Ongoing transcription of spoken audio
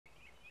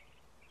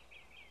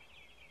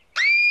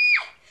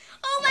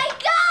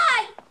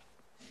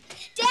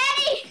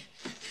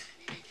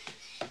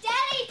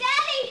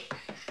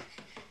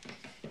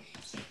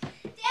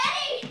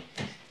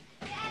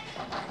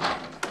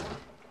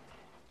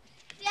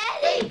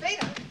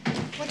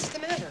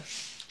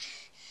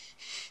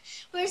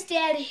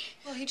Daddy.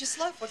 Well, he just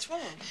left. What's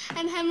wrong?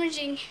 I'm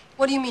hemorrhaging.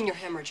 What do you mean you're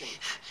hemorrhaging?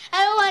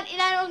 I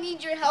don't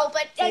need your help,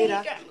 but I need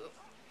Vada, to move.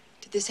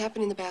 did this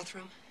happen in the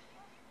bathroom?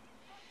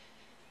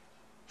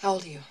 How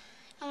old are you?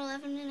 I'm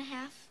 11 and a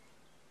half.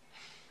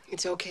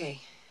 It's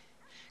okay.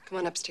 Come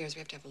on upstairs. We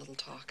have to have a little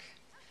talk.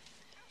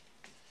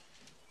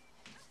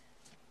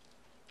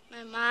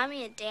 My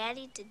mommy and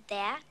daddy did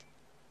that?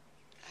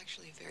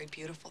 Actually, a very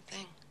beautiful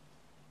thing.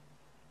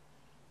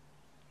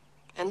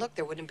 And look,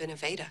 there wouldn't have been a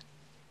Vada.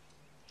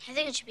 I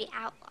think it should be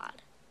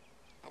outlawed.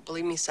 Well,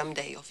 believe me,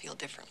 someday you'll feel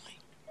differently.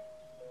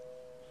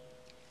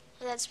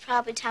 Well, that's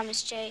probably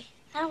Thomas J.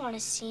 I don't want to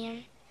see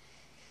him.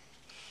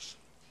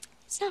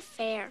 It's not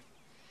fair.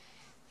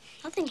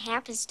 Nothing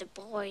happens to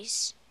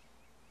boys.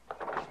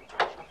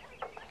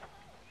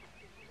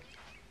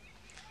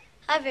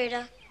 Hi,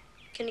 Vada.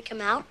 Can you come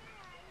out?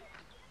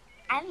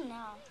 I don't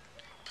know.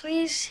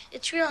 Please,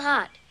 it's real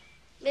hot.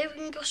 Maybe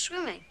we can go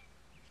swimming.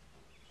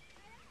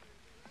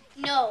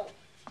 No.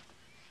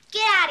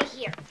 Get out of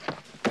here.